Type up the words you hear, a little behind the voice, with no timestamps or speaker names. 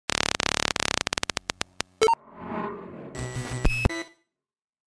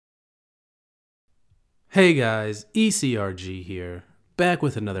Hey guys, ECRG here, back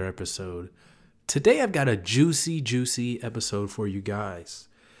with another episode. Today I've got a juicy episode for you guys.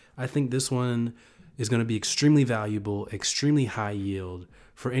 I think this one is going to be extremely valuable, extremely high yield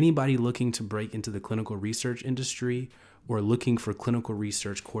for anybody looking to break into the clinical research industry or looking for clinical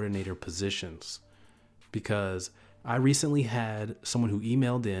research coordinator positions. Because I recently had someone who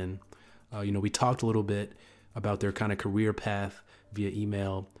emailed in, we talked a little bit about their kind of career path via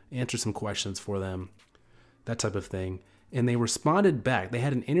email, answered some questions for them, that type of thing. And they responded back. They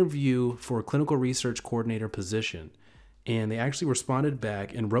had an interview for a clinical research coordinator position. And they actually responded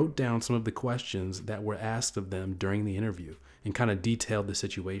back and wrote down some of the questions that were asked of them during the interview and kind of detailed the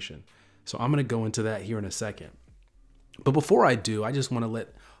situation. So I'm going to go into that here in a second. But before I do, I just want to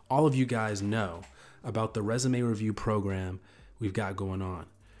let all of you guys know about the resume review program we've got going on.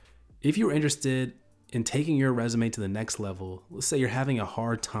 If you're interested in taking your resume to the next level, let's say you're having a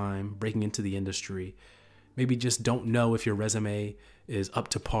hard time breaking into the industry, maybe just don't know if your resume is up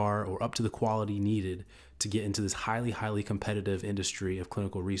to par or up to the quality needed to get into this highly competitive industry of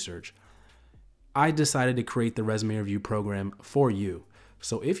clinical research, I decided to create the resume review program for you.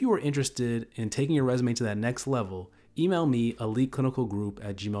 So if you are interested in taking your resume to that next level, email me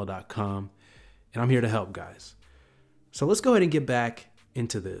eliteclinicalgroup@gmail.com, and I'm here to help, guys. So let's go ahead and get back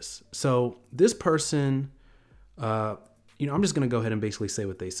into this. So this person, I'm just going to go ahead and basically say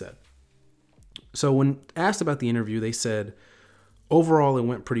what they said. So when asked about the interview, they said, overall, it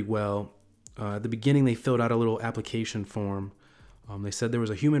went pretty well. At the beginning, they filled out a little application form. They said there was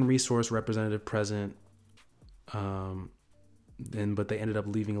a human resource representative present, but they ended up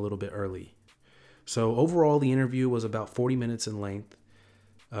leaving a little bit early. So overall, the interview was about 40 minutes in length.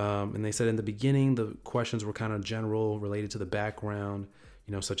 And they said in the beginning, the questions were kind of general, related to the background,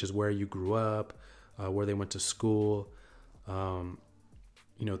 such as where you grew up, where they went to school,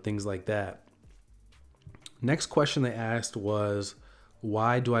 things like that. Next question they asked was,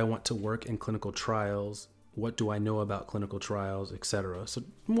 why do I want to work in clinical trials? What do I know about clinical trials, etc.? So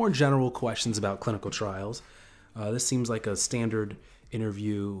more general questions about clinical trials. This seems like a standard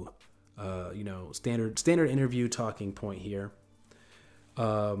interview, standard interview talking point here.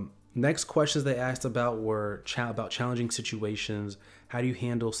 Next questions they asked about were about challenging situations. How do you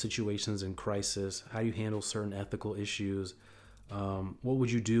handle situations in crisis? How do you handle certain ethical issues? What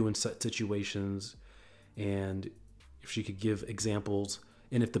would you do in such situations? And if she could give examples,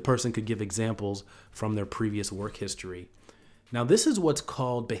 and if the person could give examples from their previous work history. Now, this is what's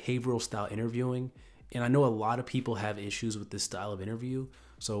called behavioral style interviewing. And I know a lot of people have issues with this style of interview.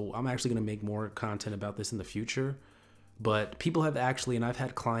 So I'm actually going to make more content about this in the future. But people have actually, and I've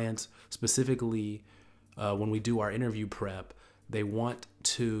had clients specifically when we do our interview prep, they want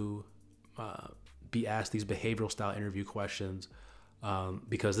to be asked these behavioral style interview questions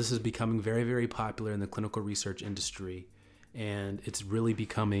because this is becoming very popular in the clinical research industry. And it's really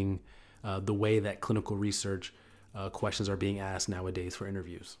becoming the way that clinical research questions are being asked nowadays for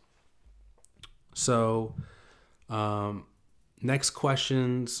interviews. So next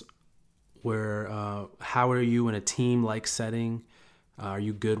questions were, how are you in a team-like setting? Are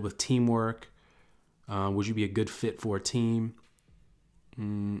you good with teamwork? Would you be a good fit for a team?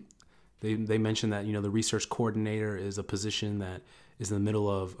 They mentioned that, the research coordinator is a position that is in the middle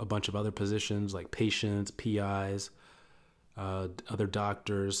of a bunch of other positions like patients, PIs, other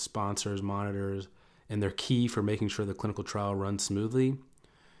doctors, sponsors, monitors, and they're key for making sure the clinical trial runs smoothly.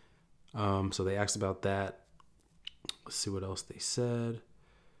 So they asked about that. Let's see what else they said.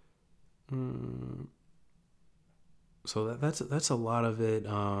 So that's a lot of it.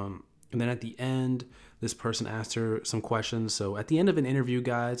 And then at the end, this person asked her some questions. So at the end of an interview,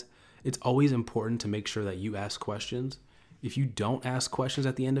 guys, it's always important to make sure that you ask questions. If you don't ask questions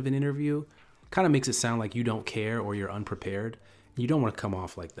at the end of an interview, it kind of makes it sound like you don't care or you're unprepared. You don't want to come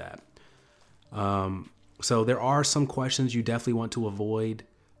off like that. So there are some questions you definitely want to avoid,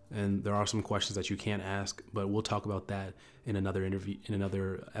 and there are some questions that you can't ask, but we'll talk about that in another interview, in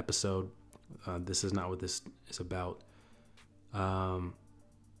another episode. This is not what this is about.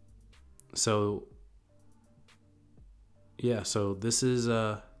 So this is,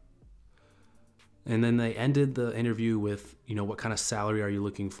 and then they ended the interview with, what kind of salary are you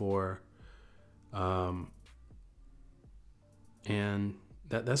looking for? And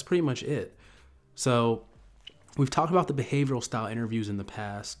that's pretty much it. So we've talked about the behavioral style interviews in the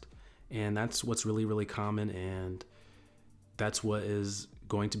past, and that's what's really common, and that's what is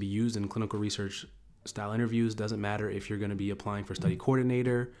going to be used in clinical research style interviews. Doesn't matter if you're going to be applying for study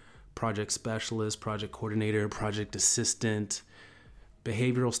coordinator, project specialist, project coordinator, project assistant.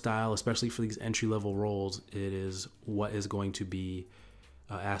 Behavioral style, especially for these entry-level roles, it is what is going to be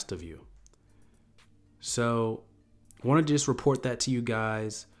asked of you. So I wanted to just report that to you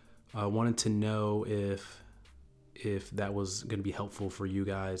guys. I wanted to know if that was going to be helpful for you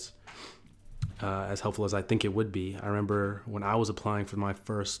guys, as helpful as I think it would be. I remember when I was applying for my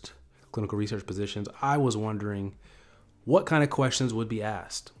first clinical research positions, I was wondering what kind of questions would be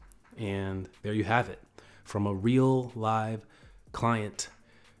asked. And there you have it, from a real live client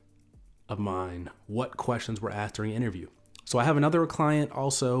of mine, what questions were asked during an interview. So I have another client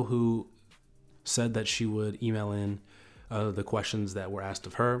also who said that she would email in the questions that were asked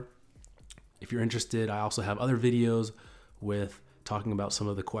of her. If you're interested, I also have other videos with talking about some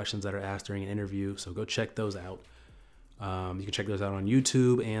of the questions that are asked during an interview. So go check those out. You can check those out on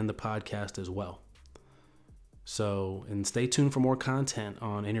YouTube and the podcast as well. So, and stay tuned for more content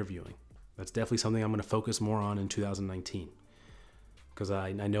on interviewing. That's definitely something I'm going to focus more on in 2019, because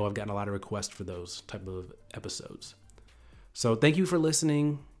I know I've gotten a lot of requests for those type of episodes. So thank you for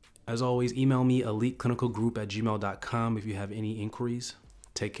listening. As always, email me eliteclinicalgroup@gmail.com if you have any inquiries.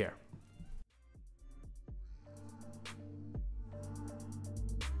 Take care.